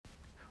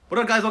What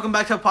up, guys? Welcome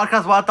back to the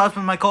podcast Wild Thoughts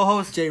with my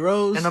co-host Jay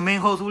Rose and the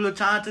main host Julio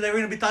Chan. Today we're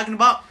gonna be talking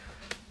about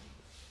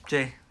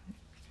Jay.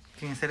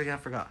 Can you say it again? I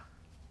forgot.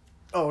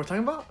 Oh, we're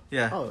talking about?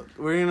 Yeah. Oh,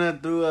 we're gonna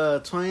do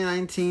a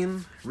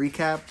 2019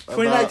 recap.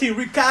 2019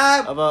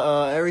 recap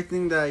about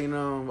everything that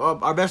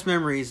our best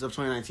memories of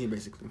 2019,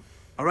 basically.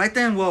 All right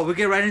then. Well, we'll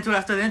get right into it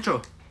after the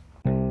intro.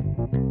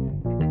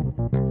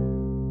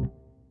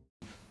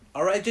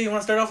 All right, Jay. You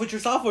want to start off with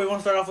yourself, or you want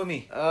to start off with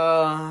me?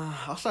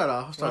 I'll start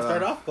off. Want to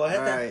start off? Go ahead.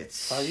 All then.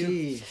 right. How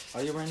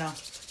are you right now?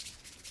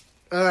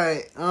 All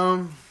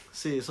right.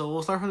 See. So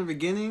we'll start from the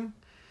beginning.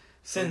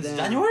 Since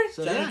January?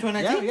 January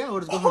 2019? Yeah,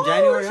 we'll just go from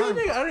January on.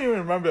 I don't even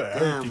remember that.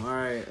 Damn,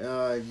 alright.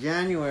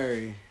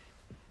 January.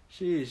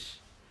 Sheesh.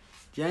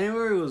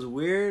 January was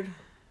weird.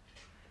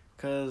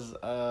 Because,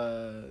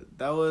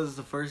 that was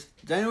the first...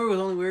 January was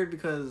only weird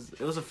because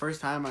it was the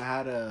first time I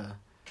had a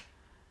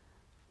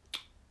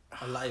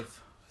life.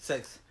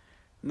 Sex.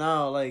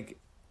 No, like...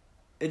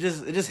 It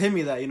just hit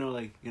me that,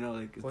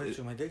 What did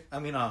you, my dick? I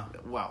mean,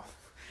 Wow.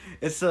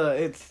 It's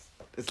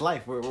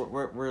life. We're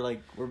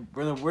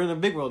in the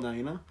big world now,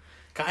 you know?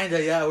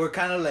 Kinda, yeah. We're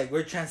kind of like,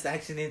 we're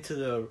transitioning into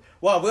the...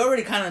 Well, we're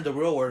already kind of in the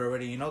real world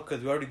already, because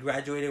we already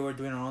graduated. We're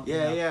doing our own thing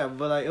now. Yeah,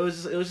 but like, it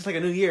was just like a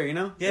new year, you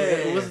know?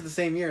 It wasn't the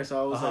same year,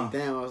 so I was like,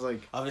 damn, I was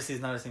like... Obviously,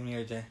 it's not the same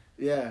year, Jay.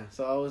 Yeah,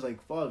 so I was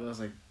like, fuck. I was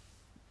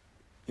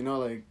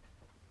like,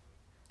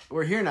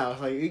 we're here now.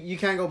 It's like, you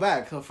can't go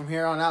back. So from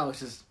here on out,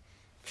 it's just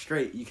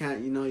straight. You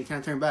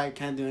can't turn back.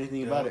 Can't do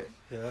anything about it.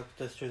 Yeah,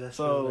 that's true.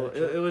 So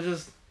it was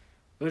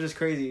just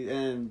crazy.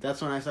 And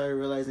that's when I started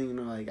realizing,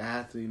 I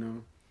had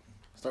to,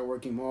 start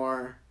working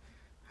more.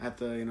 I had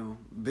to,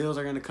 bills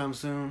are going to come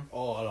soon.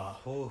 Oh, Allah.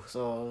 Oh.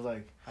 So I was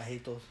like... I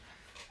hate those.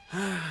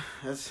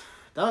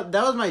 That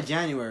was my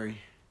January.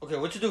 Okay,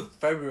 what you do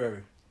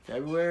February?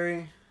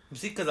 February?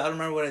 See, because I don't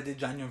remember what I did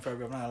January and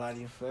February. I'm not gonna lie to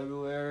you.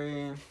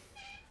 February.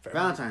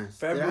 Valentine's.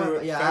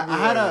 February. Yeah,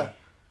 February.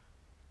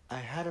 I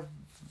had a...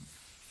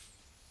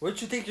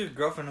 Where'd you take your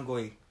girlfriend to go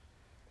eat?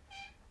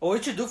 Oh,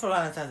 what'd you do for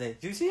Valentine's Day?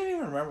 Do you see? I don't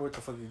even remember what the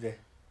fuck you did.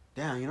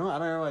 Damn, I don't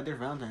remember what I did for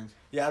Valentine's.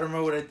 Yeah, I don't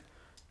remember what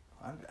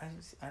I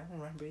don't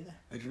remember either.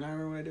 I do not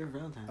remember what I did for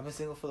Valentine's. I've been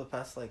single for the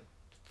past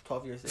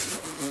 12 years.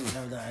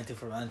 Never done anything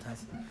for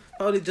Valentine's.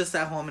 Probably just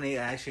sat home and ate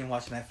ice cream and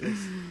watched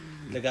Netflix.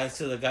 The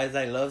guys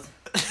I loved.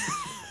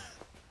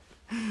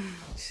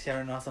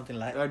 Sharing on something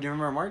light. Do you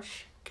remember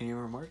March? Can you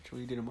remember March? What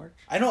you did in March?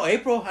 I know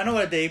April. I know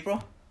what I did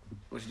April.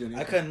 What you doing?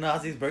 I cut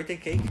Nazi's birthday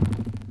cake.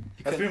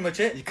 That's pretty much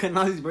it. You cut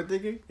Nazi's birthday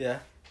cake? Yeah.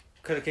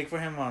 Cut a cake for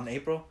him on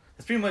April.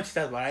 That's pretty much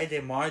what I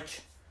did March.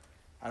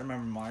 I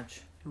remember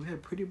March. We had a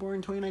pretty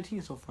boring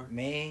 2019 so far.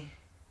 May.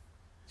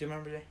 Do you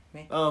remember that?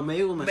 May? Oh,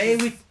 May was my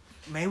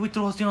May we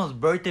threw Justino's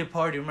birthday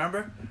party,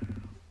 remember?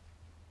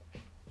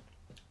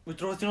 We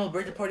threw Justino's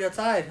birthday party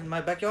outside in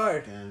my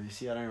backyard. Damn, you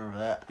see, I don't remember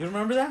that. You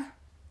remember that?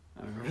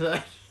 I remember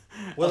that.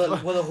 Well,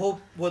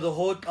 the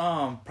whole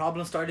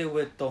problem started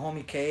with the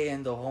homie K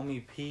and the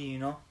homie P,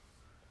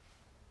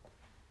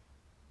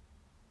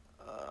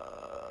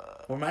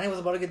 Where Manny was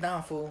about to get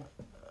down, fool.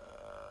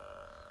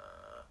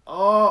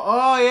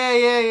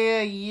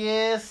 Yeah,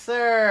 yes,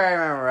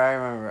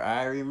 sir.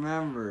 I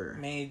remember.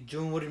 May,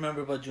 June, what do you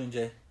remember about June,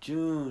 Jay?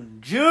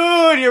 June,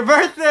 your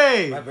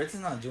birthday! My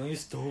birthday's not June, you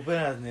stupid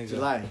ass nigga.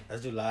 July.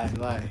 That's July.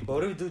 But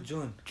what did we do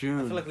June? I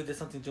feel like we did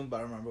something June, but I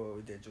don't remember what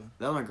we did June.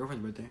 That was my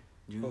girlfriend's birthday.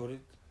 June.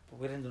 But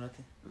we didn't do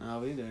nothing. No,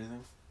 we didn't do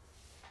anything.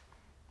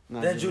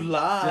 No, Then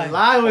July.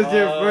 July was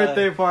your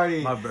birthday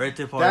party. My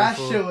birthday party. That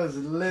shit was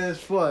lit as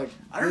fuck.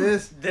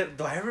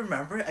 Do I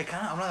remember? I'm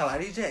not gonna lie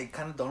to you, Jay. I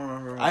kind of don't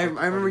remember. I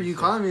remember you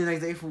calling me the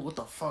next day for what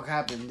the fuck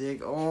happened,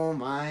 Dick. Oh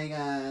my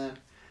god.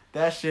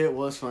 That shit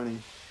was funny.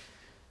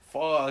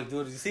 Fuck,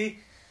 dude. You see?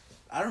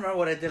 I don't remember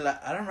what I did.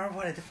 I don't remember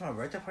what I did for my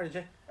birthday party,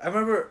 Jay. I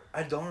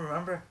don't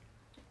remember.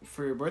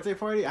 For your birthday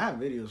party? I have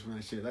videos from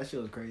that shit. That shit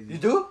was crazy. You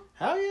do?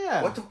 Hell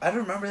yeah. I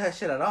don't remember that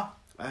shit at all.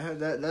 I heard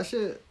that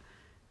shit.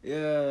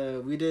 Yeah,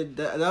 we did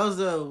that. That was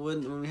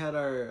when we had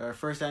our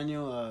first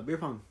annual beer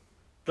pong.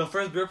 The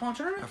first beer pong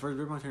tournament? Our first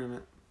beer pong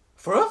tournament.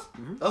 For us?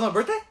 Mm-hmm. That was my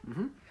birthday?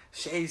 Mm-hmm.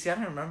 Shit, you see, I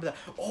don't remember that.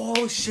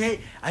 Oh,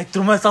 shit. I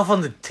threw myself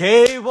on the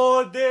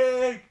table,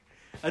 Dick.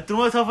 I threw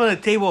myself on the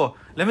table.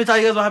 Let me tell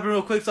you guys what happened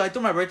real quick. So I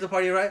threw my birthday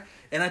party, right?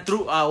 And I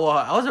threw, I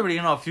was already,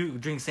 a few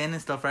drinks in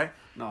and stuff, right?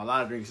 No, a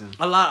lot of drinks in.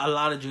 A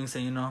lot of drinks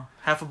in,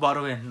 half a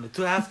bottle in,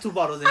 two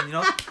bottles in,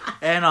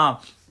 And,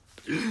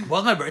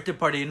 was my birthday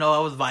party, I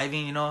was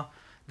vibing,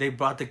 They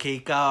brought the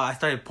cake out. I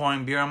started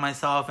pouring beer on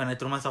myself, and I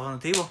threw myself on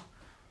the table.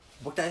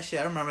 Book that shit.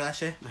 I don't remember that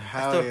shit.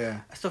 Hell yeah.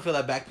 I still feel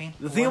that back pain.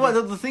 The thing about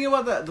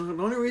that, the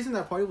only reason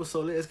that party was so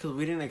lit is because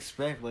we didn't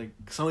expect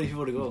so many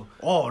people to go.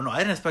 Oh no, I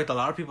didn't expect a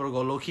lot of people to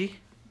go low key.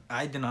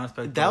 I did not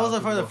expect. That was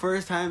the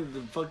first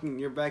time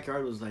your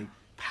backyard was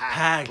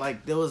packed.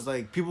 Like there was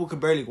people could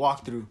barely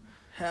walk through.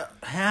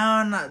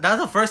 Hell no. That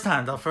was the first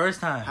time. Hell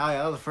yeah,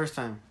 that was the first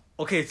time.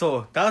 Okay,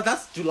 so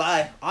that's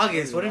July.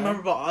 August. What do you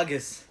remember about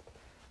August?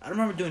 I don't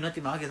remember doing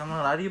nothing in August. I'm not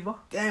gonna lie to you, bro.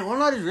 Dang, what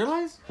I just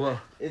realized? What?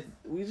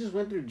 We just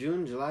went through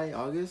June, July,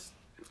 August,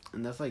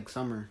 and that's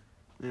summer.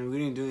 and we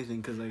didn't do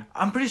anything because like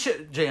I'm pretty sure,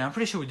 Jay. I'm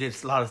pretty sure we did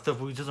a lot of stuff.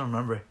 We just don't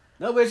remember.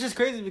 no, but it's just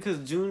crazy because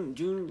June,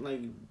 July,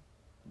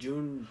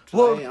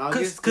 Well,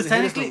 August. because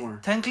doesn't hit us no more.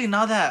 technically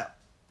now that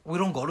we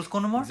don't go to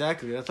school no more.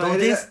 Exactly. That's Those why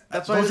days,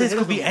 that's why those days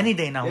could be no any more.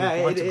 day now. Yeah,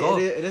 we want to go.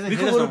 it doesn't We hit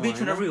can us go to no the beach more,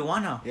 whenever we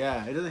want now.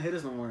 Yeah, it doesn't hit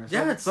us no more. So,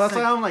 Yeah, so that's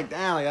like, why I'm like,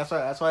 damn, like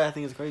that's why I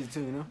think it's crazy too,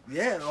 you know.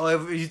 Yeah, or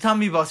if you tell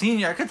me about senior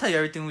year, I can tell you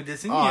everything we did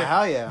senior Oh year.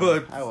 hell yeah!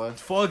 But I was.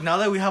 fuck, now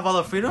that we have all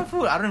the freedom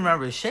food, I don't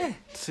remember shit.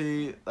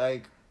 See,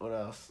 like what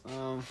else?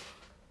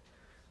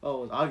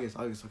 Oh, it was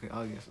August. Okay,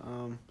 August.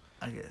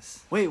 I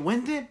guess. Wait,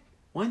 when did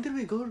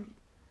we go?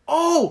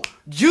 Oh,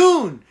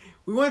 June.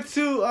 We went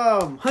to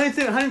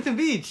Huntington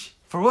Beach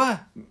For what?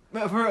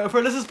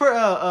 for Alyssa's birthday.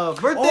 Oh,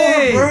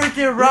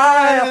 birthday,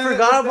 right? Yeah, I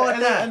forgot about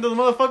and that. And the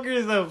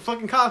motherfuckers, the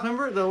fucking cops,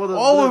 remember?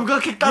 We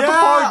got kicked out the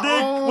park, dude.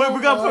 Oh,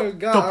 We got my the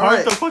God, park,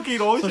 alright. the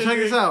fucking ocean. So check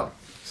dude. this out.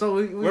 So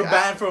We're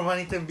banned from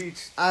Huntington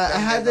Beach. I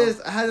had this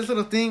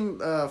little thing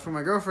for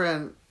my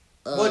girlfriend.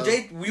 Well,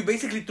 Jay, we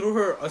basically threw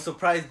her a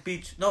surprise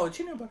beach. No,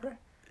 she knew about it, right?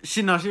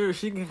 She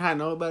can kind of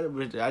know about it,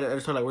 but I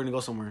just told her like we're gonna go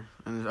somewhere,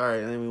 and all right,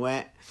 and then we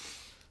went.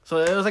 So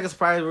it was like a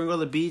surprise. We're gonna go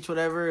to the beach,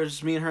 whatever. It was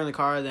just me and her in the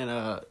car. Then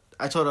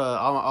I told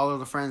all of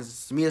the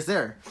friends to meet us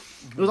there.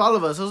 It was all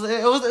of us. It was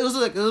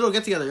like a little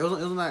get together. It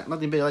was not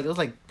nothing big. Like it was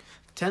like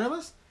 10 of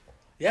us.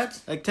 Yeah.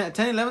 Like 10,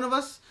 11 of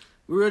us.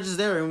 We were just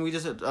there and we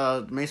just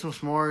made some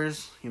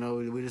s'mores. You know,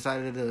 we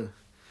decided to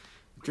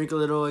drink a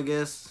little, I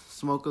guess,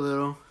 smoke a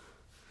little,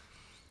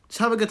 just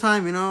have a good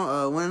time. You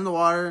know, went in the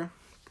water,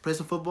 play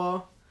some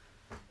football,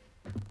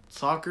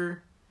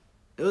 soccer.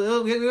 We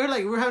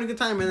were having a good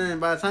time, and then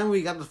by the time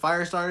we got the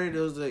fire started,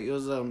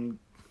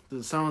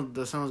 the sun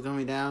was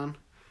going down.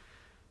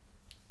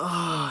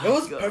 Oh, It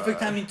was God. perfect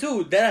timing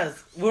too.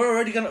 That's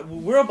we're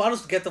about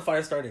to get the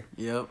fire started.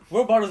 Yep.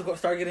 We're about to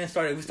start getting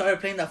started. We started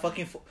playing that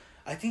fucking.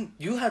 I think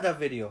you had that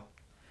video,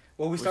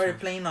 where we started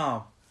playing.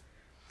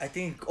 I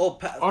think. Oh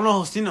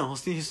no, Justino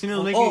was making.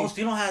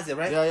 Justino has it,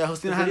 right? Yeah,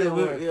 Justino The had it.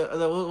 video where-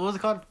 What was it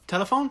called?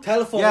 Telephone. Yeah,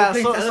 Yeah,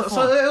 telephone.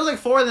 so it was like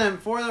four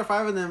or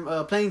five of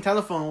them playing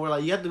telephone. Where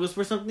like you have to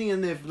whisper something,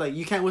 and if like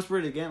you can't whisper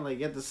it again, like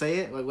you have to say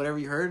it, like whatever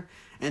you heard,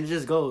 and it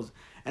just goes.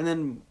 And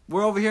then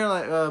we're over here,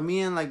 like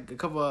me and like a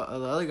couple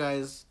of the other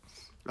guys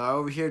are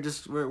over here.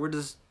 Just we're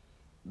just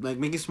like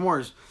making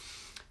s'mores,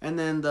 and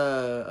then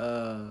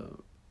the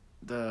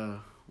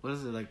what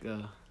is it like?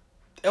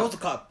 It was a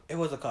cop. It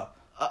was a cop.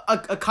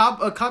 A cop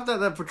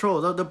that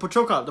patrols the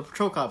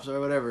patrol cops or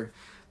whatever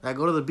that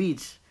go to the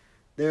beach.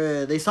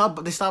 They stop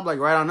like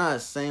right on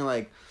us, saying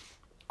like,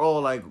 oh,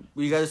 like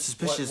you guys are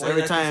suspicious Why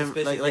every you guys are time,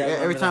 suspicious? like Yeah, I every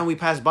remember time that. we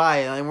pass by,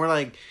 and we're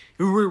like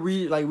we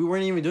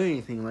weren't even doing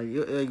anything, like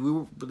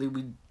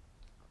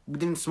we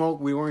didn't smoke,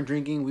 we weren't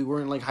drinking, we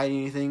weren't like hiding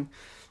anything,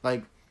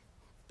 like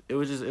it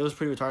was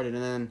pretty retarded.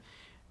 And then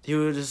he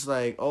was just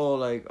like, oh,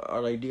 like, or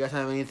like, do you guys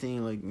have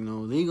anything like, you know,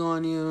 legal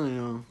on you? You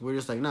know, we're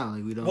just like, no,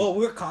 like we don't. Well,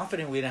 we're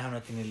confident we didn't have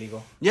nothing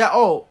illegal. Yeah.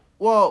 Oh,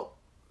 well,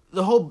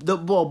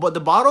 but the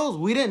bottles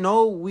we didn't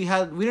know we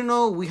had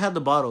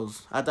the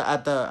bottles at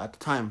the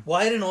time. Well,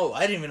 I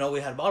didn't even know we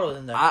had bottles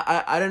in there.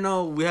 I didn't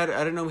know we had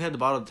the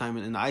bottle at the time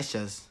in the ice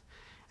chest,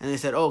 and they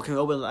said, oh, can we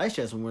open the ice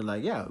chest? And we're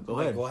like, yeah, go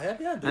ahead. Go ahead,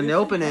 yeah. And they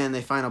open it and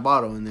they find a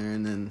bottle in there,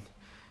 and then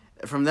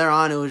from there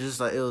on it was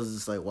just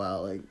like wow,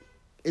 like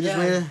it just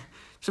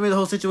made the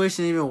whole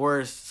situation even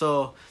worse.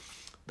 So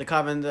the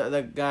cop and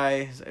the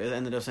guy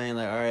ended up saying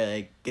like, all right,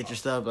 like get your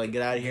stuff, like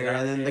get out of here.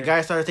 And then the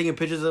guy started taking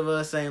pictures of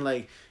us, saying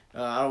like,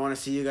 I don't want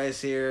to see you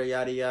guys here,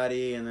 yada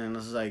yada. And then it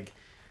was like,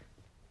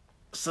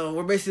 so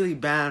we're basically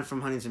banned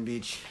from Huntington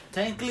Beach.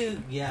 Technically,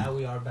 yeah,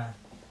 we are banned.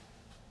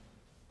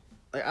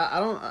 Like I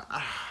don't.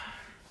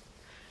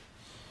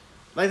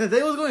 Like the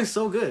day was going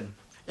so good.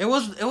 It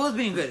was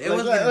being good. It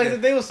was like being the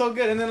good. day was so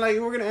good, and then like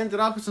we're gonna end it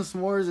off with some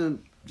s'mores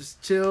and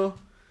just chill.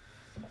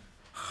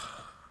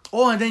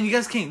 Oh, and then you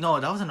guys came. No,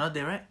 that was another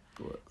day, right?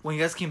 What? When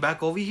you guys came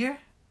back over here?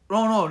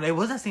 No, it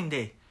was that same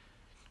day.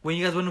 When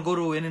you guys went to go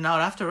to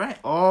In-N-Out after, right?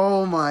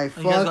 Oh my You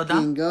guys got fucking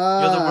down?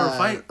 god! You guys were to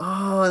fight?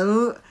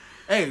 Oh,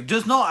 Hey,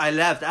 just know I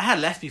left. I had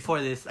left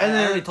before this. And I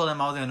then- already told them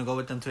I was gonna go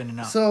with them to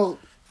In-N-Out. so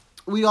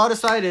we all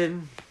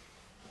decided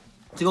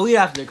to go eat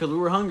after because we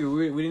were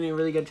hungry. We didn't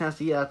really get a chance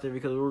to eat after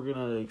because we were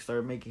gonna like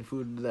start making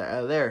food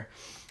there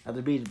at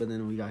the beach, but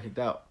then we got kicked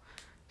out.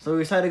 So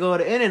we decided to go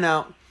to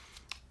In-N-Out,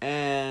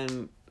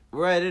 and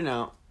we're at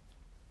In-N-Out,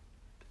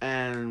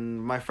 and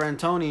my friend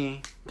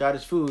Tony got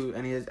his food,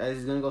 and as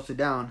he's gonna go sit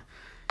down,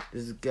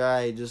 this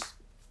guy just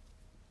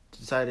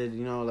decided,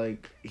 you know,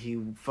 like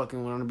he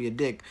fucking wanted to be a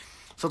dick.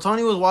 So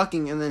Tony was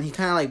walking, and then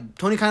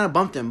Tony kind of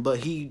bumped him, but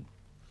he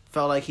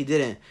felt like he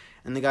didn't.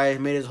 And the guy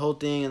made his whole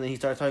thing, and then he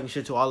started talking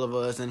shit to all of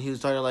us, and he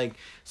started like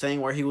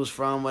saying where he was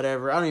from,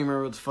 whatever. I don't even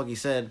remember what the fuck he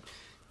said.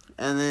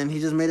 And then he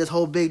just made this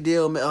whole big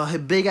deal, a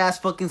big ass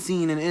fucking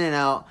scene in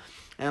In-N-Out,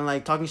 and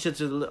like talking shit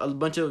to a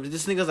bunch of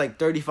this nigga's like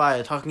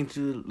 35, talking shit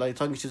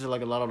to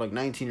like a lot of like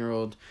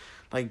 19-year-olds,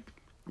 like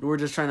we were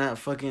just trying to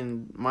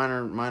fucking mind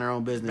our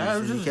own business. I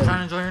was And just he kept- trying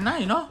to enjoy your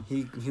night, you know?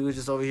 he was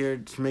just over here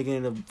just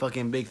making it a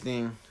fucking big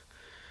thing.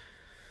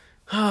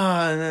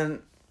 And then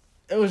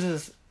it was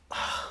just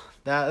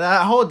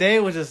That whole day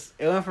was just,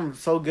 it went from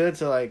so good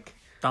to like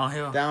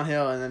Downhill.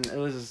 downhill, and then it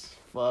was just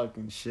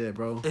fucking shit,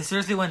 bro. It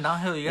seriously went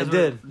downhill. You guys It were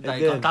did. It like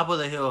did. on top of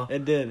the hill.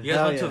 It did. You guys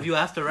Hell went to yeah. View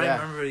after, right?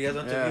 Yeah. Remember, you guys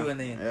went to Yeah. View and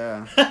then.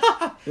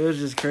 Yeah. It was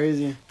just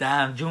crazy.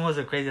 Damn, June was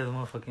the craziest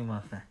motherfucking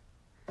month, man.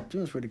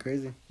 June was pretty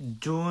crazy.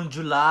 June,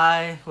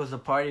 July was the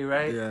party,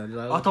 right? Yeah.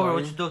 July was October,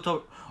 party. what you do?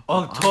 October.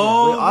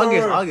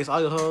 Wait, August.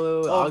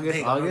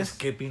 August.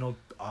 Skipping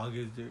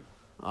August, dude.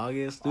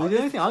 August. Did we do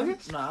anything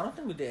August? No, I don't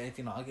think we did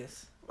anything in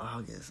August.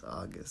 August.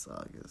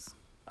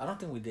 I don't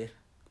think we did.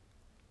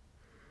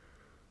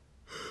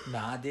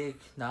 Nah, Dick.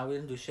 Nah, we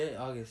didn't do shit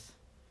August.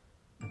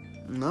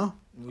 No.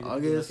 We didn't do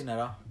August. nothing at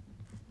all.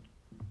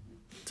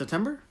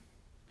 September?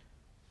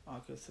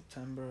 August,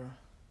 September.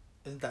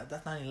 Isn't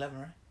that's 9/11,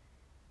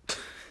 right?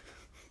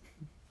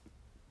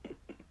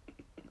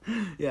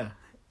 Yeah.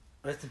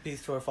 Rest in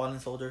peace to our fallen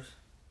soldiers.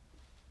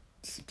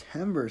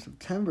 September.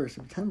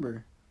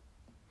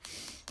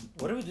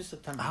 What did we do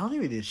September? I don't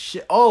think we did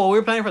shit. Oh, we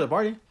were planning for the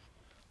party.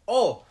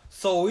 Oh,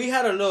 so we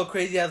had a little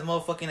crazy ass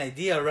motherfucking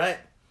idea, right?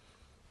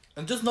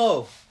 And just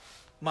know,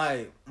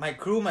 my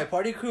crew, my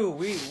party crew,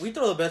 we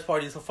throw the best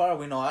party so far.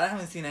 We know. I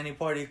haven't seen any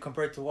party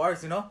compared to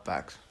ours, you know.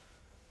 Facts.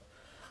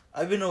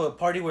 I've been to a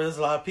party where there's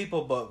a lot of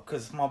people, but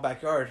because small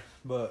backyard.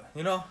 But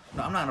you know,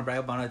 no, I'm not gonna brag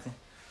about anything.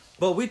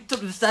 But we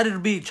decided to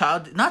be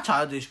not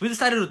childish. We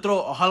decided to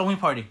throw a Halloween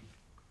party.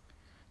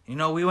 You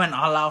know, we went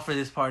all out for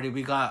this party.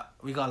 We got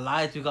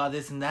lights, we got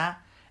this and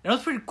that. And it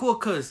was pretty cool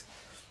because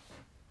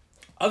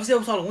obviously it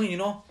was Halloween. You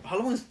know,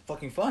 Halloween's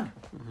fucking fun.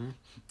 Mm-hmm.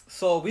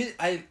 So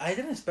I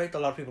didn't expect a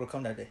lot of people to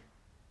come that day.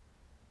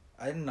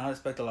 I did not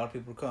expect a lot of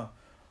people to come,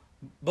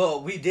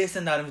 but we did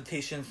send out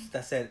invitations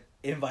that said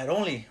invite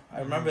only.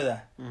 I remember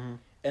that. Mm-hmm.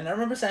 And I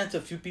remember sending to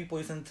a few people,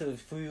 you sent to a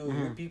few of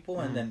your Mhm. people,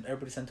 Mhm. and then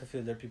everybody sent to a few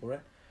of their people,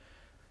 right?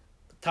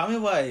 Tell me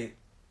why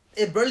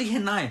it barely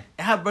hit 9.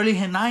 It had barely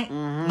hit 9.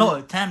 Mhm.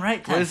 No, 10,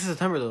 right? 10. Well, this is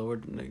September though.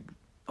 We're like,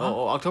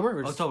 October?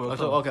 Or October.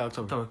 Okay,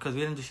 October. October, because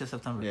we didn't do shit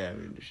September. Yeah,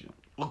 we didn't do shit.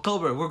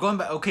 October. We're going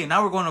back. Okay,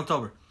 now we're going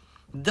October.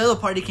 The other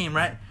party came,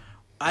 right?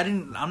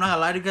 I'm not gonna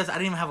lie to you guys, I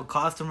didn't even have a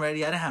costume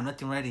ready. I didn't have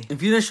nothing ready.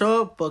 If you didn't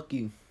show up, fuck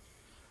you.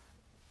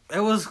 It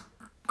was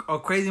a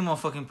crazy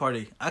motherfucking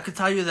party. I could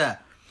tell you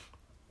that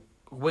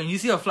when you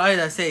see a flyer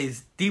that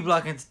says D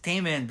Block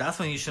Entertainment, that's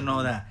when you should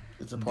know that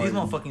It's a party. these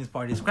motherfucking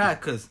parties crack.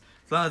 Because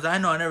as long as I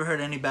know, I never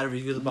heard any bad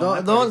reviews about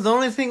my The parties.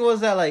 only thing was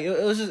that like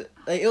it was just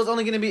like it was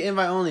only gonna be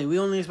invite only. We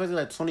only expected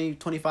like 20,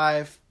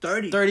 25,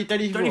 30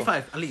 people.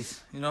 35 at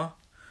least, you know.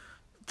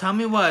 Tell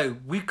me why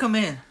we come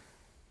in.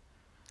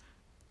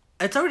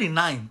 It's already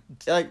 9,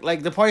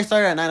 Like the party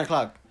started at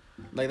 9:00.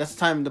 Like that's the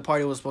time the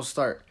party was supposed to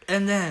start.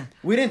 and then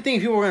We didn't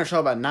think people were gonna show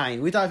up at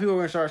 9. We thought people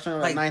were gonna start showing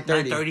up like at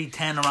 9:30. 9:30,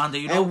 10 around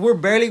there, you know. And we're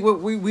barely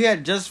we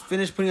had just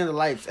finished putting on the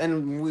lights,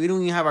 and we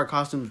don't even have our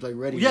costumes like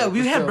ready. Yeah, yet. we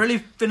We're had still- barely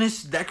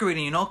finished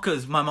decorating, you know,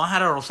 because my mom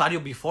had a rosario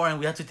before, and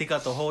we had to take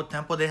out the whole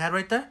temple they had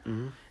right there,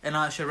 and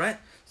all that shit, right?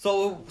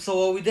 So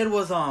what we did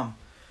was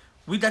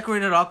we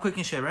decorated all quick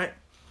and shit, right?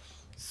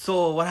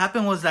 So what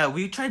happened was that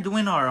we tried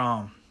doing our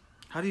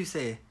how do you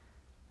say?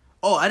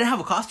 Oh, I didn't have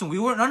a costume.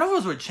 None of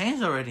us were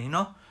changed already, you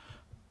know.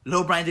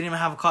 Lil Brian didn't even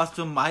have a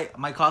costume.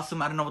 My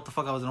costume, I don't know what the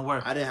fuck I was gonna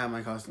wear. I didn't have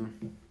my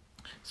costume.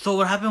 So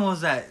what happened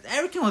was that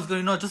everything was good,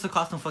 you know. Just the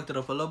costume fucked it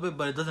up a little bit,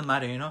 but it doesn't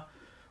matter, you know.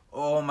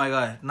 Oh my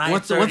god,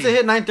 9:30. Once it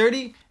hit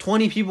 9:30,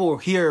 20 people were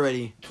here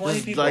already. 20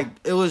 Just, people. Like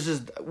it was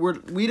just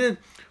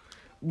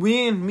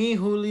me,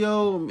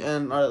 Julio,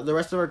 and the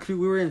rest of our crew.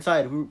 We were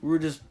inside. We were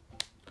just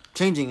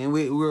changing, and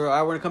we were.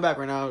 I want to come back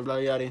right now. Blah,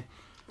 yada, yada.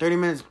 30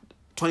 minutes,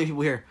 20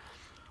 people here,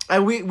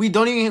 and we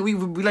don't even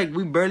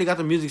we barely got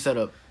the music set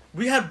up.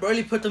 We had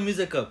barely put the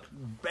music up.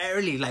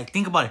 Barely. Like,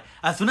 think about it.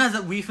 As soon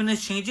as we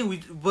finished changing,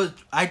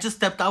 I just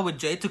stepped out with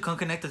Jay to come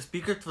connect the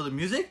speaker for the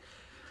music.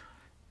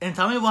 And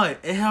tell me what,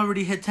 it had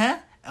already hit 10,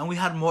 and we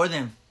had more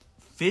than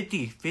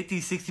 50,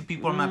 60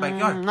 people in my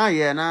backyard. Not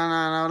yet.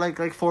 No.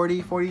 Like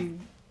 40,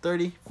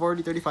 30,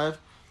 40, 35.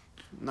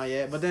 Not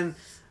yet. But then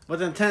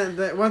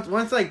 10,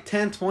 once like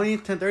 10, 20,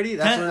 10, 30,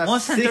 that's when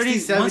Once 10, 60, 30,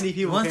 70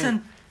 people once came.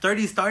 10,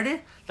 30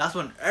 started, that's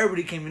when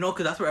everybody came, you know,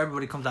 because that's where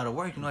everybody comes out of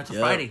work, you know, it's a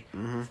Yep. Friday.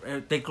 Mm-hmm.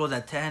 They close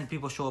at 10,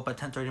 people show up at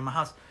 10:30 in my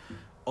house.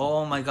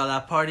 Oh my god,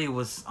 that party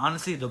was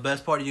honestly the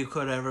best party you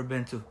could have ever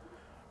been to.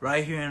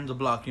 Right here in the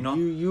block, you know?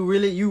 You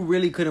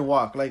really couldn't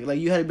walk. Like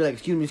you had to be like,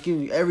 excuse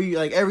me.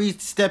 Every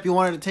step you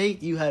wanted to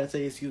take, you had to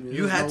say excuse me.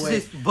 You had to way.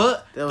 say,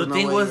 but There was the no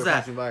thing way you was were that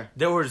passing by.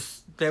 there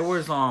was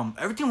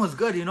everything was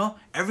good, you know.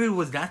 Everyone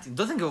was dancing.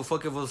 Doesn't give a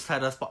fuck if it was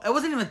tight a spot. It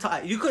wasn't even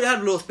tight. You could have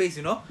a little space,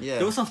 you know. Yeah.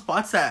 There was some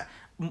spots that,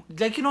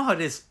 like, you know how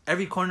it is.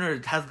 Every corner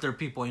has their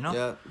people, you know.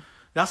 Yeah.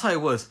 That's how it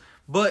was.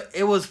 But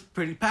it was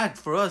pretty packed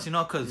for us, you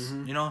know, because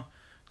Mm-hmm. you know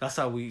that's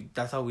how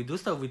we do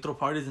stuff. We throw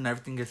parties and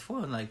everything gets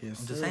full. And, like,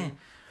 Yes, I'm just sir. saying.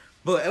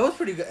 But it was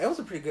pretty good. It was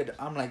a pretty good.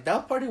 I'm like,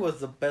 that party was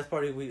the best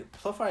party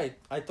so far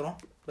I thrown.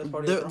 Best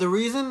party ever. The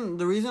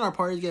reason our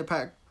parties get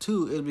packed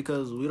too is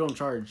because we don't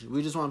charge.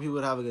 We just want people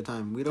to have a good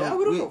time. We don't. Yeah,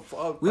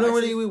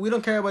 we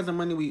don't care about the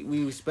money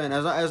we spend.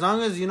 As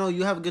long as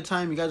you have a good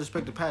time, you guys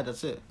respect the pad.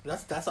 That's it.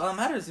 That's all that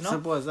matters.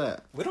 Simple as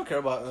that. We don't care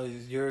about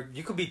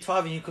you could be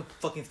 12 and you could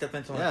fucking step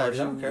into my party.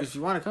 I don't care. If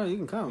you want to come, you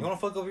can come. You want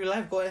to fuck up your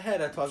life? Go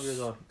ahead at 12 years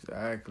old.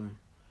 Exactly.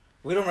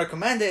 We don't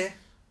recommend it.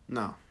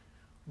 No.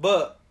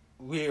 But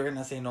we're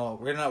gonna say no.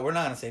 We're not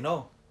gonna say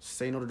no.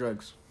 Say no to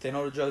drugs. Say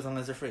no to drugs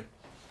unless they're free.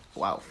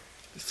 Wow.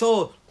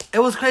 So it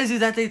was crazy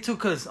that day too,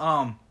 cause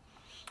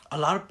a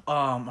lot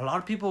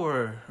of people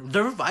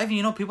they're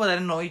reviving. People that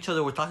didn't know each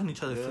other were talking to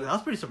each other. Yeah. I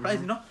was pretty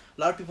surprised. A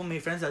lot of people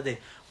made friends that day.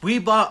 We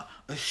bought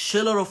a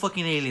shitload of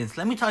fucking aliens.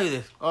 Let me tell you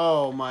this.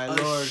 Oh my a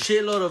lord.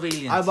 Shitload of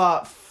aliens. I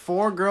bought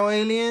 4 girl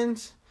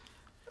aliens,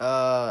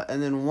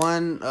 and then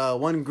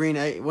one green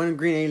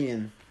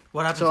alien.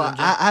 What happened? So to them,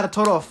 Jay? I had a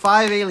total of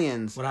 5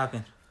 aliens. What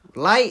happened?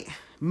 Light,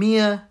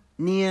 Mia,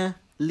 Nia,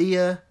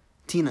 Leah,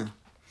 Tina.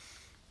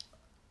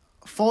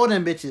 4 of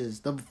them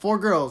bitches. The 4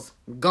 girls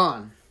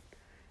gone.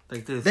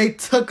 Like this. They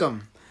took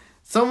them.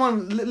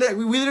 Someone, we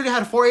literally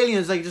had 4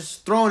 aliens like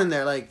just thrown in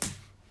there like.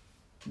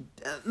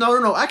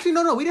 No. Actually,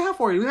 no. We didn't have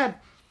 4. We had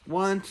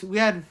 1, 2. We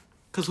had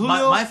because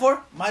Julio. My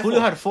 4. Julio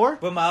had 4.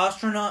 But my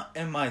astronaut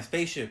and my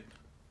spaceship.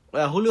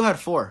 Julio had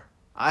 4.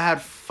 I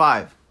had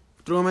 5.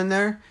 Threw him in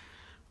there.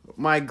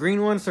 My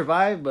green one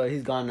survived, but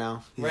he's gone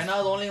now. Right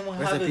now, the only one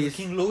we Rest have in is peace.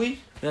 King Louis.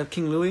 We have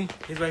King Louis.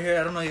 He's right here.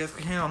 I don't know. You guys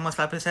can hear him. I'm gonna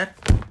slap his head.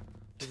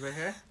 He's right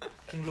here.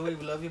 King Louis,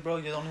 we love you, bro.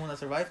 You're the only one that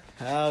survived.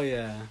 Hell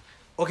yeah.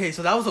 Okay,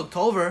 so that was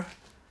October.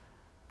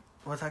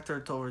 What's after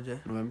October, Jay?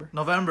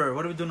 November.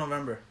 What do we do in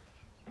November?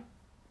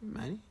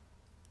 Manny's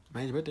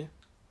birthday.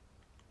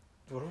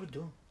 What do we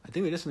do? I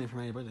think we did something for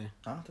Manny's birthday.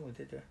 I don't think we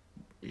did there.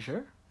 You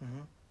sure?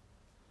 Mm-hmm.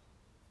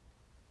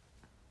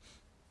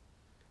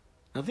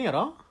 Nothing at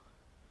all?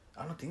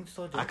 I don't think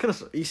so, Jay. I could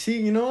have. You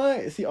see, you know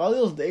what? See, all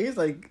those days,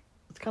 like,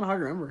 it's kind of hard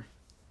to remember.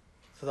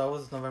 So that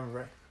was November,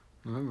 right?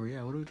 November,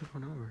 yeah. What do we do for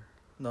November?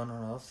 No,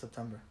 that was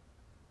September.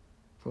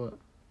 For what?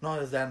 No,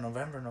 it was that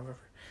November.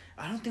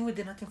 I don't think we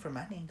did nothing for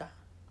Manny. I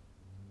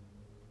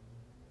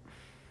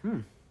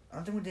don't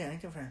think we did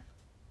anything for him.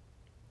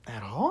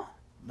 At all?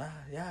 Nah,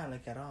 yeah,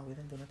 like at all. We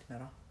didn't do nothing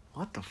at all.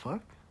 What the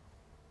fuck?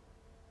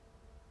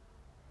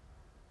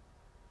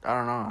 I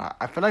don't know.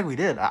 I feel like we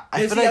did. I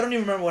I feel like don't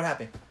even remember what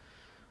happened.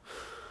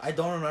 I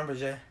don't remember,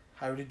 Jay.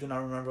 I really do not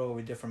remember what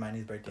we did for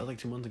Manny's birthday. that was like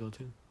 2 months ago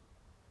too.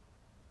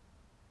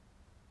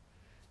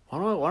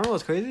 Wanna know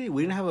what's crazy?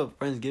 We didn't have a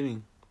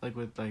Friendsgiving like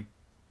with like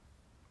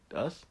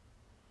us.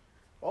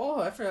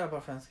 Oh, I forgot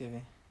about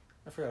Thanksgiving.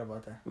 I forgot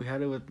about that. We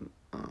had it with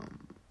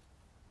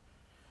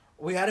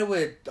We had it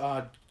with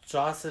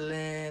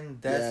Jocelyn,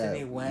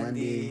 Destiny,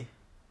 Wendy.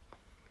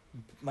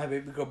 My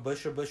baby girl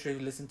Busher, if you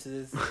listen to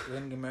this, we're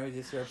gonna get married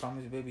this year. I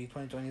promise you, baby.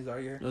 2020 is our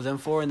year. It was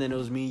M4, and then it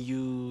was me,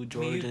 you,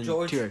 George, and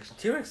T-Rex.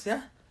 T-Rex,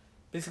 yeah.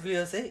 Basically,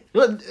 that's it.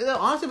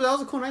 Honestly, but that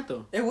was a cool night,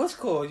 though. It was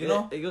cool, you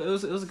know? It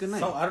was a good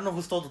night. I don't know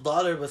who stole the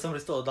 $1, but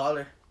somebody stole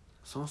 $1.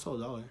 Someone stole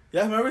 $1.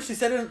 Yeah, remember she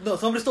said it? No,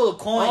 somebody stole a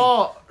coin.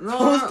 Oh, no.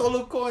 Someone stole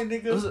a coin,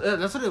 nigga.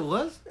 That's what it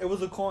was? It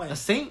was a coin. A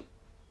saint?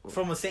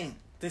 From a saint.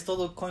 They stole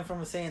the coin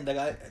from a saint. The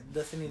guy,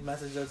 Destiny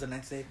messaged us the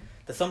next day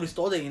that somebody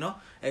stole it, you know?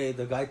 Hey,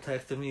 the guy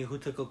texted me who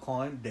took a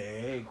coin.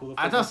 Dang,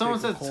 I thought someone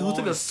said who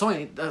took a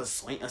saint. A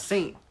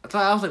saint.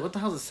 I was like, what the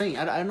hell's a saint?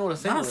 I didn't know what a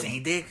saint was. Not a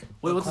saint, dick.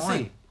 Wait, what's a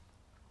saint?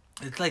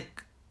 It's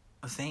like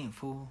a saint,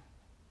 fool.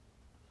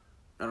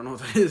 I don't know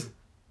what that is.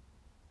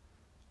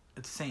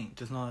 It's a saint,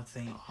 just not a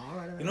saint.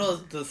 Alright. You know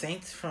the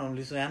saints from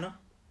Louisiana?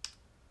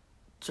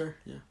 Sure,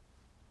 yeah.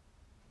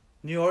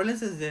 New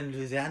Orleans is in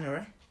Louisiana,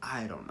 right?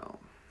 I don't know.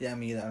 Yeah,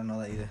 me either. I don't know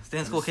that either. Stay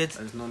in school, kids.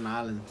 There's no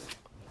islands.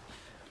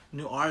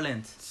 New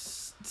Orleans.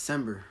 It's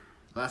December.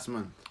 Last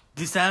month.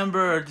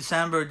 December.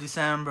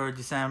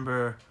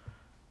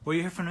 Were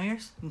you here for New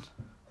Year's?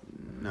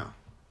 No.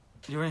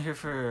 You weren't here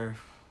for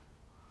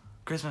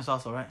Christmas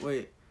also, right?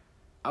 Wait.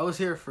 I was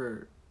here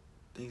for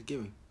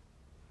Thanksgiving.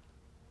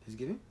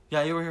 Thanksgiving?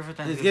 Yeah, you were here for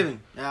Thanksgiving. Thanksgiving.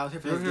 Yeah, I was here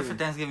for You were Thanksgiving. here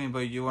for Thanksgiving, but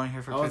you weren't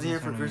here for Christmas. I wasn't here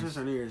for New Christmas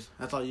Year's. or New Year's.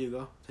 That's all you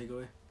go. Take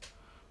away.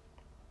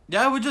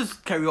 Yeah, we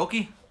just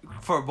karaoke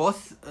for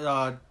both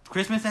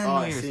Christmas and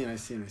New Year's. I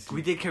see.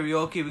 We did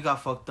karaoke. We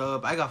got fucked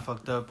up. I got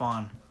fucked up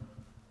on,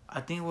 I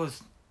think it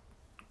was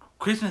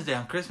Christmas Day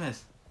on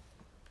Christmas.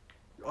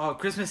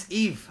 Christmas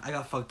Eve. I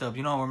got fucked up.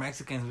 You know, we're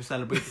Mexicans. We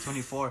celebrate the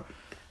 24th.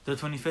 The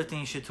 25th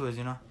ain't shit to us,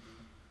 you know.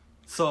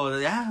 So,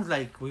 yeah,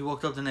 like, we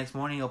woke up the next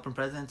morning, opened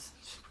presents.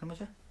 Pretty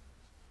much it.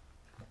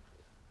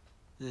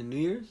 Then New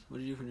Year's? What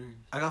did you do for New Year's?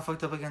 I got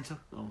fucked up again, too.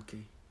 Oh, okay.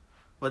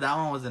 But that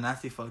one was a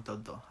nasty fucked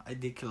up, though. I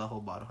did kill a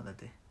whole bottle that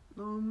day.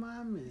 No,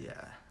 mami.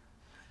 Yeah.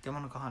 I'm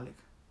an alcoholic.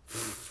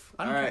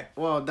 Alright,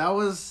 well, that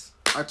was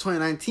our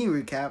 2019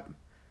 recap.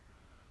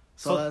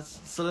 So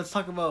let's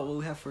talk about what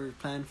we have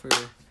planned for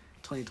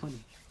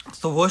 2020.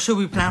 So what should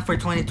we plan for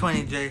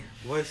 2020, Jay?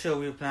 What should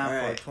we plan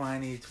Alright. for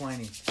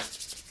 2020?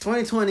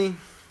 2020,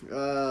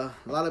 a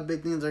lot of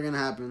big things are gonna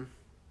happen.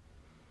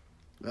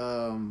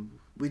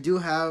 We do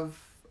have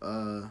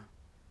an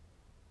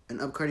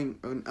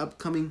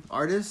upcoming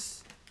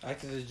artist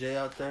Activist J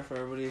out there for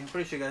everybody. I'm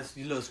pretty sure you guys,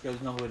 you little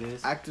scrubs know who it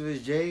is.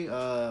 Activist J,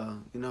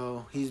 you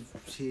know,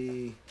 it's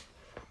a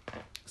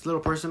little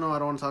personal. I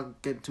don't want to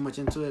get too much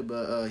into it,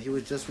 but he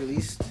was just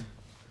released.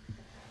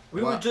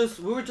 We were just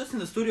in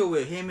the studio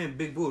with him and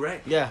Big Boo,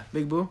 right? Yeah,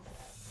 Big Boo.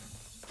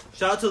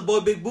 Shout out to the boy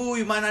Big Boo.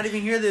 You might not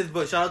even hear this,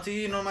 but shout out to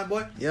you, you know my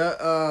boy.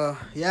 Yeah,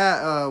 he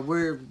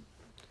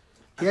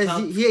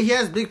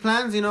has big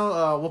plans, you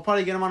know. We'll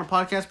probably get him on a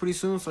podcast pretty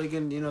soon so he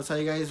can, you know, tell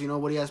you guys, you know,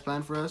 what he has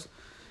planned for us.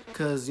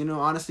 Cause, you know,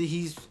 honestly,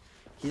 he's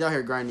out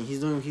here grinding. He's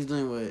doing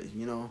what,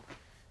 you know.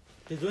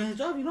 He's doing his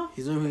job, you know.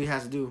 He's doing what he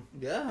has to do.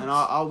 Yeah. And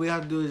all we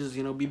have to do is just,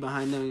 you know, be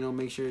behind them, you know,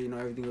 make sure, you know,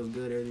 everything goes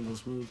good, everything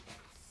goes smooth.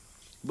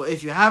 But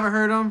if you haven't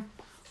heard him,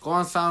 go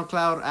on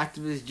SoundCloud,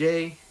 Activist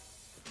J.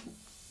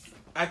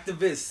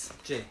 Activist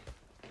J.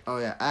 Oh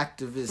yeah,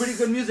 Activist. Pretty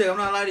good music, I'm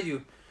not lying to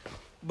you.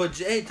 But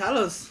Jay, tell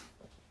us.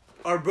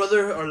 Our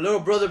little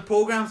brother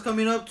program's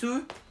coming up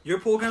too. Your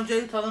program,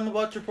 Jay. Tell them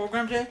about your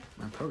program, Jay.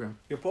 My program.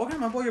 Your program,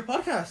 my boy. Your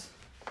podcast.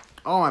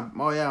 My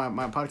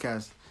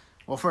podcast.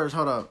 Well, first,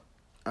 hold up.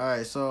 All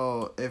right,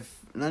 so if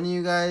none of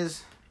you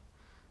guys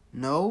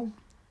know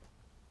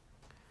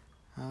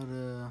how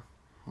to,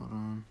 hold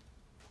on.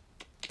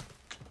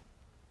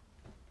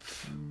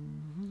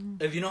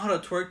 If you know how to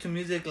twerk to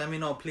music, let me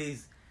know,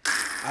 please.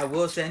 I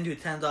will send you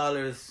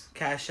 $10,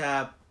 Cash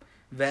App,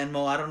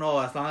 Venmo. I don't know,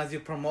 as long as you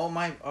promote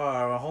my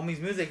our homie's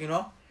music, you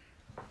know.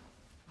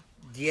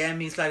 DM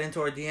me, slide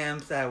into our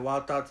DMs at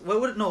Wild Thoughts.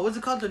 What's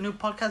it called? The new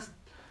podcast.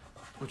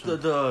 Which one?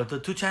 The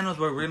two channels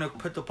where we're gonna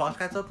put the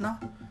podcast up now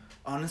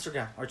on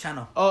Instagram, our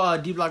channel. Oh,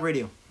 D Block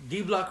Radio.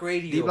 D Block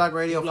Radio. D Block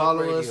Radio.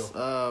 Follow us.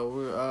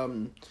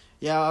 We're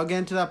yeah, I'll get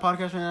into that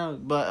podcast right now.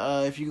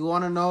 But if you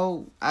want to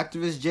know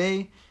Activist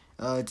J,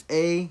 it's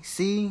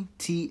ACTAVIS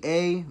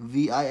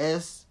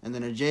and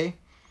then a J.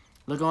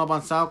 Look him up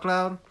on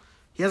SoundCloud.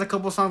 He has a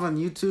couple songs on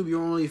YouTube. You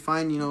won't really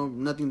find, you know,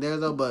 nothing there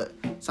though. But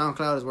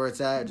SoundCloud is where it's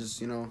at.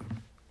 Just, you know,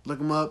 look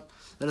him up.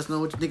 Let us know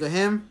what you think of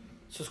him.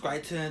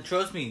 Subscribe to him.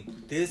 Trust me,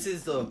 this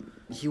is the.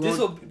 You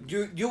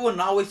will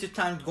not waste your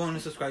time going to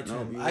subscribe to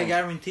him. I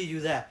guarantee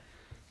you that,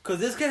 cause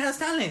this kid has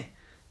talent.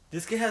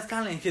 His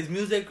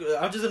music.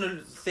 I'm just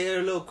gonna say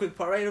a little quick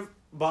part right.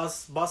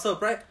 Boss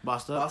up, right?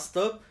 Bossed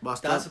up.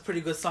 That's a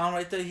pretty good song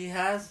right there. He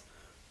has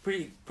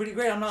pretty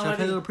great. I'm not. Should I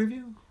play a little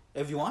preview?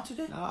 If you want to,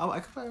 Jay. I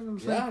can play a little.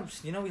 Yeah,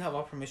 you know we have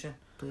our permission.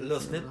 A little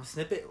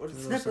snippet, right?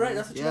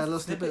 That's what a little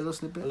snippet. A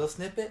little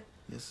snippet.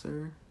 Yes,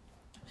 sir.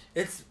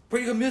 It's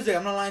pretty good music.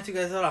 I'm not lying to you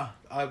guys at all.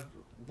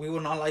 We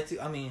would not like to.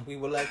 I mean, we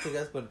would like to,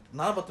 guys, but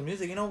not about the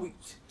music. You know,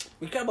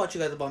 we care about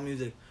you guys about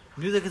music.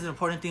 Music is an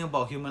important thing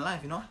about human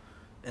life. You know,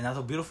 and that's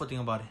a beautiful thing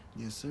about it.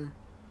 Yes, sir.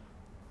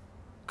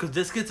 Cause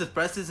this kid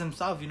expresses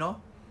himself. You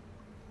know.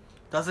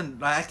 Doesn't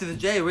like Activist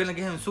J. We're gonna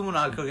get him soon.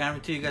 I could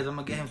guarantee you guys. I'm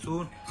gonna get him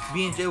soon.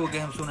 B and J will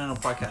get him soon in a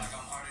podcast.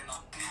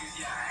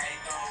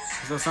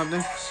 Is that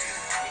something?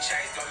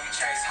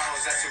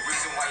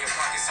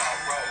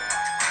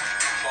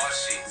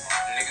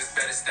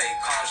 Stay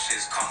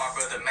cautious. Call my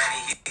brother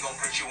Manny, he gon'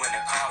 put you in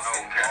the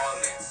coffin.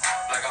 Ballin',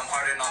 like I'm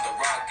harder on the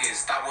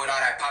Rockets. Stop with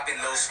all that poppin',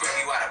 little scrub,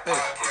 you out of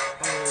pocket.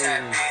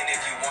 Tap in if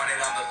you want it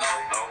on the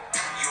low.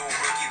 You a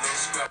rookie, little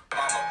scrub,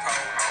 I'm a pro.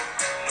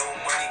 No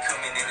money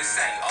coming in, this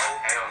ain't old.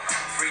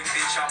 Free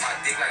bitch on my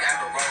dick like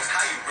Amber Rose.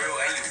 How you real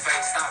and you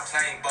fake? Stop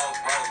playing both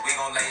roles. We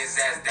gon' lay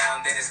his ass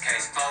down, then his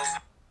case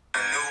closed.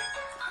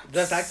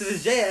 That's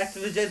Activist J.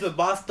 Activist J's with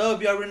Bossed Up.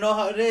 You already know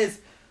how it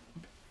is.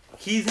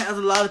 He has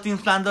a lot of things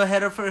planned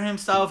ahead for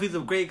himself. He's a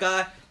great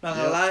guy. Not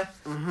gonna lie.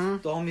 Mm-hmm.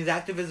 The homie's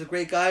Activist is a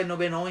great guy.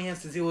 Nobody knowing him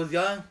since he was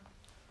young.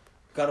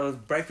 Got a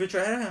bright future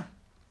ahead of him.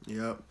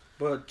 Yep.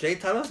 But Jay,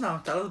 tell us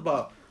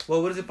about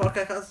what is the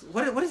podcast?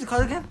 What is it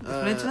called again?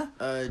 Explain to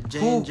them.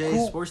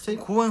 J&J Sports Take.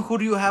 Who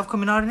do you have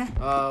coming out in it?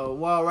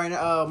 Well, right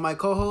now, my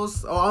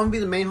co-host. I'm gonna be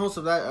the main host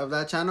of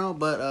that channel,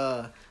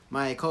 but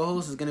my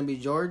co-host is gonna be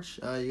George.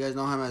 You guys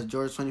know him as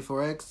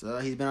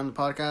George24X. He's been on the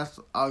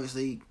podcast,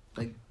 obviously,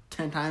 like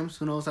 10 times.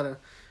 Who knows how many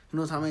times? Who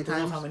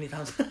knows how many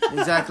times?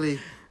 Exactly.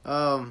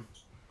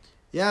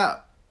 Yeah,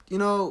 you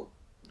know,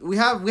 we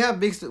have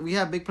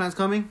big plans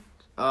coming.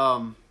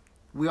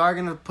 We are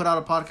gonna put out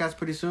a podcast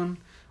pretty soon.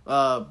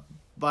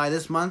 By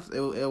this month, it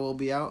will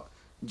be out.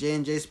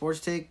 J&J Sports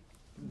Take.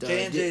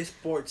 J&J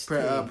Sports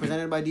Take.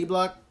 Presented by D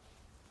Block.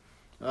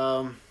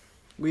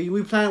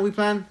 We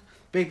plan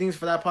big things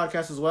for that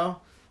podcast as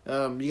well.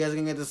 You guys are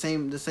gonna get the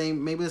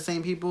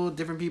same people,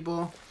 different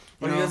people.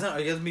 Are you guys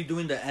gonna be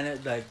doing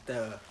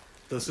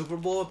the Super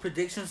Bowl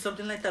predictions,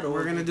 something like that? Or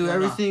we're gonna do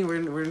everything.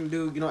 We're gonna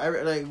do, you know,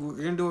 we're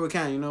gonna do what we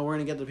can. You know, we're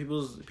gonna get the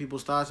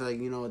people's thoughts, like,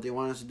 you know, what they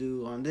want us to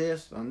do on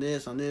this.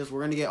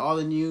 We're gonna get all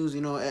the news.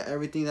 You know,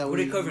 everything that what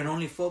are you covering?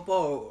 Only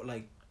football or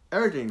like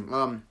everything?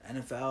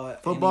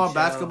 NFL, football, NHL.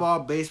 Basketball,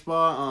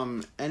 baseball,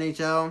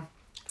 NHL.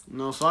 You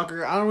know,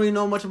 soccer. I don't really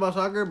know much about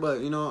soccer,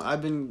 but, you know, I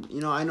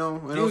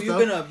know.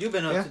 You've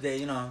been up today.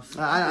 You know.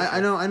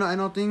 I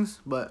know things,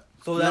 but.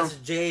 So that's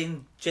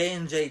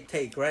J&J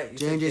Take, right?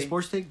 J&J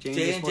Sports Take?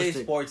 J&J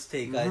Sports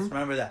Take, guys. Mm-hmm.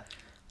 Remember that.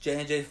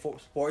 J&J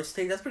Sports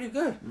Take, that's pretty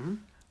good. Mm-hmm.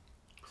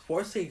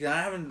 sports take.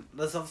 I haven't,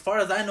 as far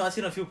as I know, I've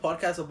seen a few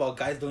podcasts about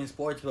guys doing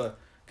sports, but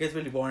it gets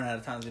really boring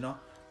at times, you know.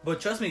 But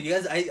trust me, you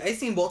guys, I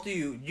seen both of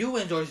you. You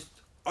and George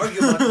argue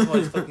about this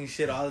much fucking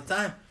shit all the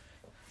time.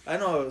 I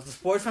know the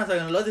sports fans are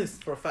gonna love this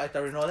for a fact. I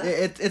already know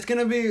that. It's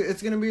gonna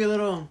be a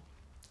little.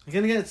 It's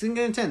gonna get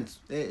intense.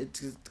 It's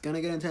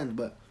gonna get intense,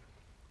 but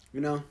you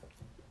know,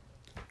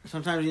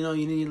 sometimes you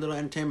need a little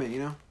entertainment. You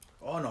know.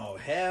 Oh no,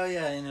 hell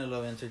yeah! I need a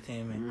little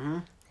entertainment. Mm-hmm.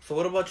 So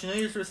what about your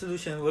New Year's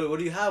resolution? What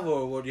do you have,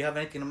 or do you have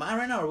anything in mind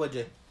right now, or what,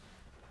 Jay?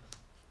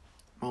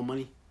 More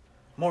money.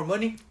 More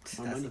money.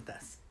 More money.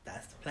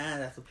 That's the plan.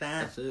 That's the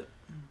plan. That's it.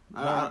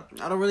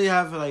 I don't really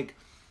have like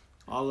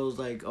all those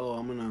like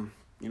I'm gonna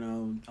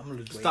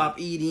lose stop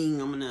weight.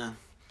 eating. I'm gonna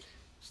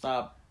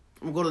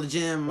go to the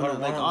gym. Why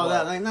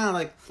That like nah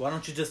like. Why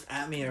don't you just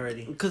at me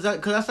already? Cause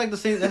that's like the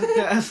same.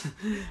 That's,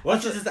 Why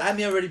don't you just at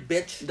me already,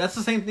 bitch? that's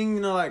the same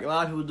thing like a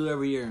lot of people do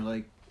every year.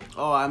 Like,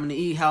 I'm gonna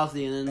eat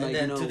healthy, and then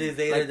And then 2 days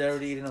later, like, they're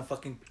already eating a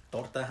fucking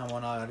torta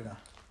jamón a la verga.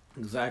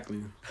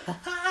 exactly.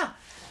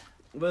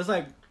 But it's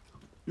like,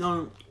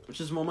 no, it's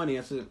just more money.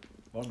 That's it.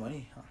 More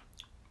money, huh?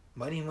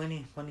 Money.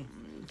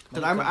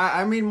 Cause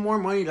I made more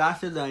money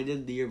last year than I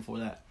did the year before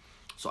that,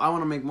 so I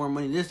want to make more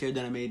money this year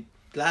than I made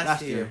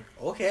last year.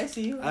 Okay, I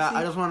see you.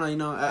 I just want to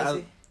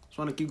I just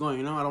want to keep going.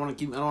 I don't want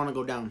to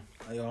go down.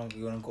 You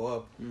wanna go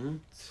up? Mm-hmm.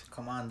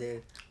 Come on,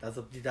 dude. That's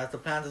the plan.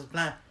 That's the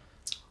plan.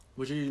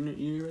 What's your New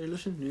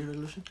Year's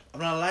resolution? I'm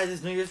not gonna lie.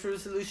 This New Year's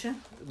resolution,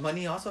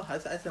 money also. I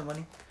said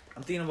money.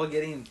 I'm thinking about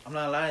getting. I'm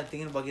not gonna lie. I'm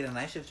thinking about getting a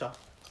night shift job.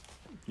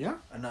 Yeah.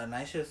 A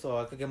night shift, so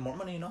I could get more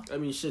money. You know. I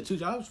mean, shit, 2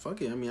 jobs.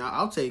 Fuck it. I mean,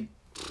 I'll take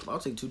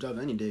 2 jobs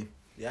any day.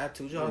 Yeah,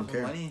 2 jobs for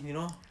care. money. You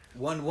know,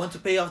 one to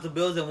pay off the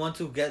bills and one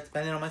to get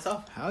spending on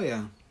myself. Hell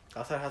yeah.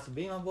 That's how it has to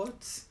be, my boy.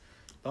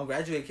 Don't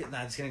graduate, kid.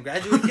 Nah, just kidding.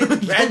 Graduate, kid.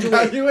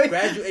 Graduate.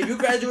 If you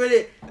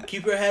graduated,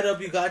 keep your head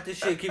up. You got this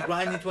shit. Keep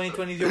grinding.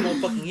 2020 is your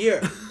motherfucking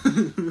year.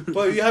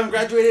 But if you haven't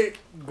graduated,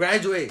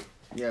 graduate.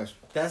 Yes.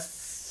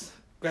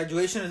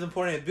 Graduation is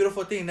important. It's a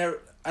beautiful thing. I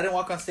didn't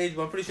walk on stage,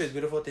 but I'm pretty sure it's a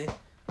beautiful thing.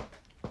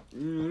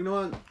 You know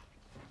what?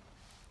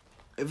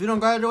 If you don't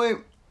graduate,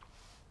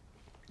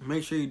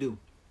 make sure you do.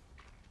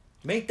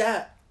 Make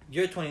that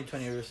your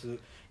 2020 resolution.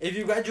 If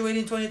you graduate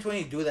in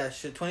 2020, do that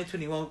shit.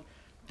 2021,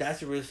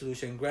 that's your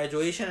resolution.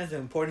 Graduation is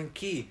an important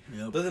key.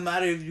 Yep. Doesn't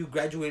matter if you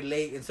graduate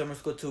late in summer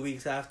school 2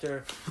 weeks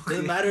after.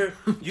 Doesn't matter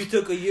you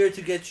took a year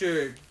to get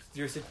your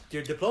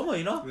diploma,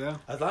 you know? Yeah.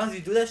 As long as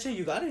you do that shit,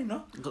 you got it, you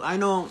know? I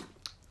know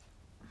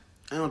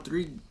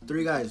 3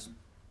 guys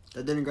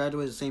that didn't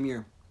graduate the same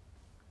year.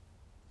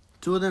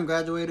 2 of them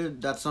graduated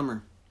that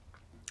summer.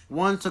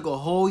 1 took a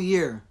whole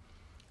year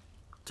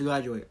to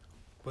graduate.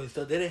 But he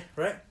still did it,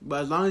 right?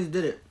 But as long as he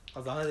did it,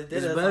 As long as they did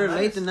it's it, better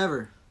late than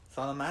never. That's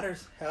all that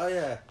matters. Hell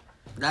yeah.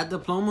 That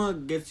diploma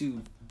gets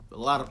you a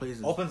lot of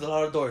places. Opens a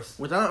lot of doors.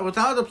 Without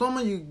a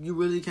diploma, you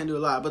really can do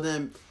a lot. But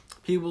then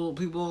people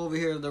over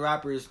here, the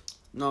rappers,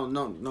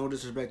 no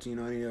disrespect to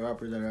any of the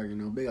rappers that are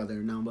big out there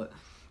now, but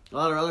a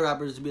lot of other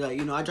rappers be like,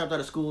 I dropped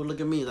out of school.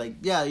 Look at me,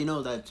 like that.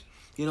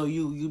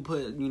 You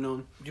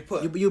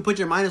put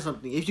your mind on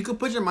something. If you could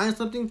put your mind on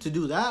something to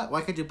do that,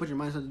 why can't you put your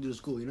mind on something to do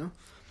school?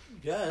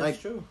 Yeah, that's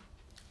true.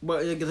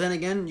 But then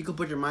again, you can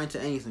put your mind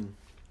to anything,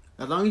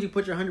 as long as you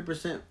put your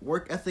 100%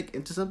 work ethic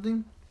into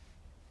something.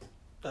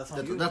 That's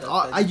on you. That's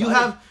all.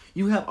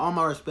 You have all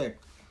my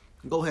respect.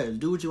 Go ahead,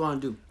 do what you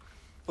want to do.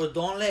 But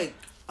don't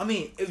I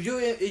mean, if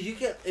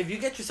you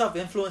get yourself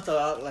influenced a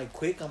lot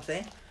quick, I'm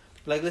saying,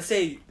 let's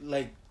say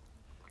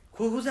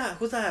who's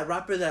that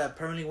rapper that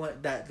apparently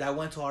went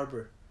to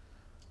Harvard?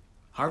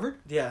 Harvard?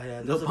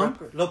 Yeah. Lil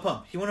Pump? Lil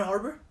Pump. He went to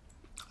Harvard?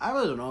 I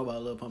really don't know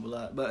about Lil Pump a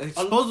lot, but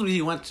supposedly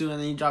he went to and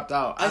then he dropped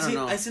out. I don't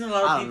know. I seen a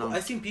lot of people.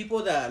 I seen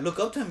people that look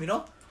up to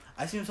him.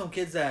 I seen some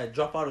kids that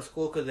drop out of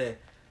school because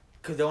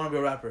they want to be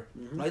a rapper.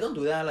 Mm-hmm. Don't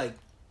do that.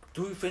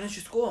 Finish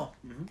your school.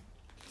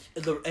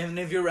 Mm-hmm. And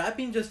if you're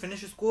rapping, just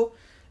finish your school.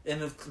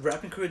 And if the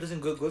rapping career doesn't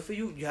go good for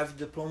you, you have a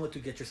diploma to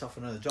get yourself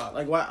another job.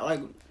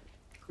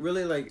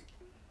 Really,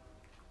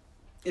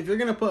 if you're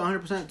gonna put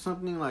 100%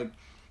 something,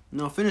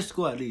 finish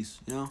school at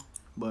least,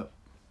 But,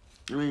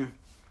 I mean,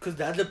 because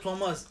that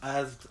diploma is,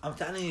 as I'm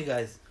telling you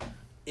guys,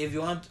 if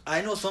you want,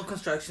 I know some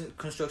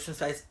construction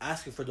sites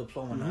ask you for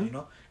diploma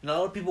now, and a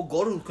lot of people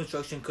go to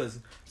construction because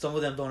some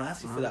of them don't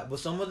ask you for that, but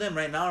some of them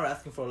right now are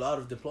asking for a lot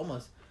of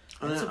diplomas.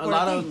 And a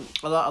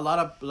lot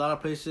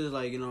of places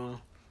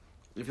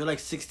if you're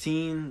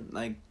 16,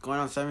 going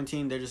on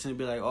 17, they're just gonna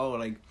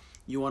be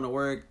you want to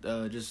work,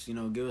 just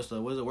give us a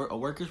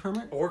worker's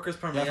permit. A worker's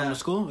permit, yeah, from the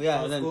school,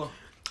 yeah. From school.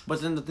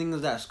 But then the thing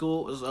is that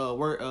school is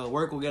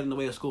work will get in the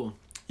way of school.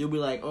 You'll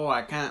be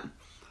I can't.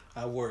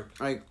 I work.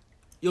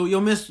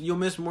 You'll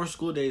miss more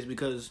school days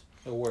because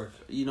at work.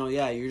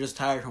 You're just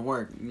tired from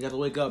work. You got to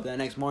wake up that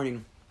next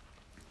morning.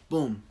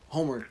 Boom,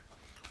 homework.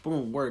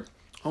 Boom, work.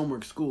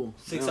 Homework, school.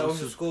 6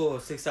 hours of school,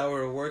 6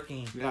 hours of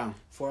working. Yeah.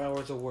 4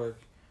 hours of work.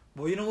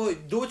 Well, you know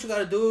what? Do what you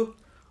gotta do.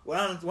 We're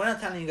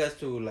not telling you guys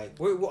to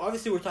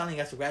we're telling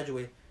you guys to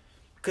graduate,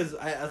 because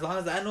as long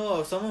as I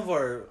know, some of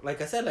our,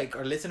 like I said,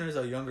 our listeners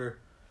are younger.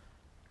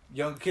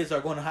 young kids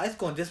are going to high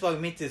school, and that's why we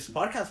make this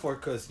podcast for,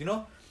 because, you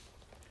know,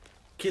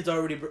 kids are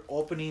already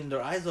opening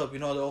their eyes up, you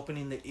know, they're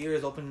opening their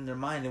ears, opening their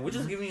mind, and we're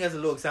just giving you guys a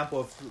little example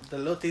of the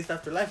little taste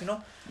after life, you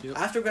know,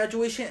 after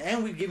graduation,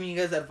 and we're giving you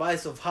guys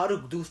advice of how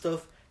to do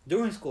stuff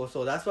during school.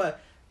 So that's why,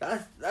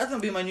 that's gonna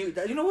be my new,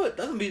 you know what,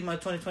 that's gonna be my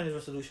 2020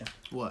 resolution.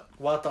 What?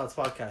 Wild Thoughts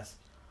Podcast.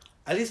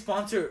 At least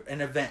sponsor an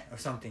event or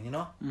something, you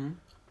know?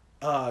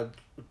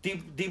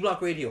 D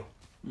Block Radio.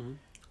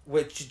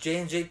 With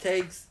J&J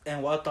tags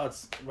and Wild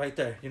Thoughts right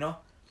there, you know?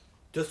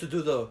 Just to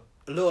do the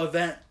little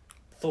event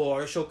so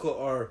our show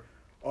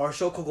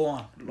could go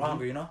on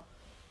longer, you know?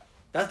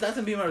 That's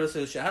gonna be my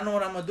resolution. I don't know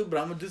what I'm gonna do, but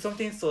I'm gonna do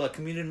something so the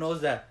community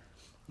knows that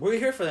we're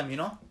here for them, you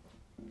know?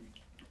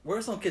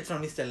 We're some kids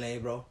from East LA,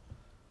 bro.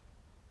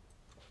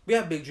 We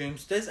have big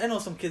dreams. I know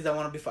some kids that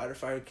wanna be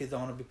firefighter, kids that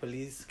wanna be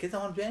police, kids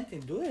that wanna be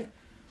anything. Do it.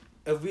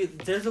 If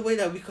there's a way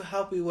that we could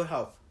help, we would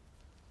help.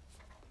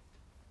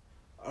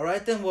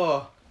 Alright then,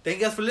 well, thank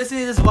you guys for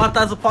listening. This is Wild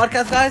Thoughts,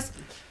 podcast, guys.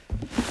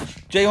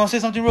 Jay, you want to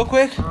say something real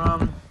quick?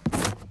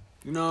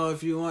 You know,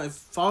 if you want,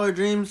 follow your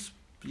dreams,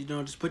 you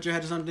know, just put your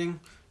head to something,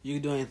 you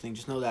can do anything.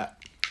 Just know that.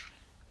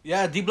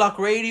 Yeah, D Block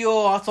Radio,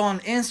 also on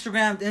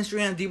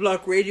Instagram, D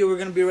Block Radio. We're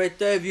going to be right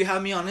there. If you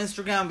have me on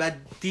Instagram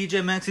at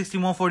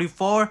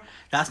DJMax6144,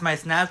 that's my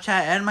Snapchat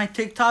and my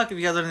TikTok, if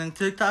you guys are in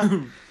TikTok.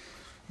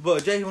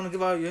 But, Jay, you want to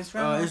give out your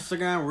Instagram?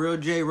 Instagram, Real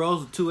J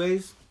Rose with 2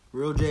 A's.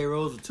 Real J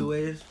Rose with 2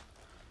 A's.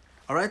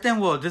 Alright then,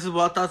 well, this is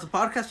Wild Thoughts, the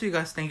podcast for you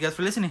guys. Thank you guys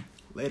for listening.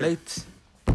 Later. Late.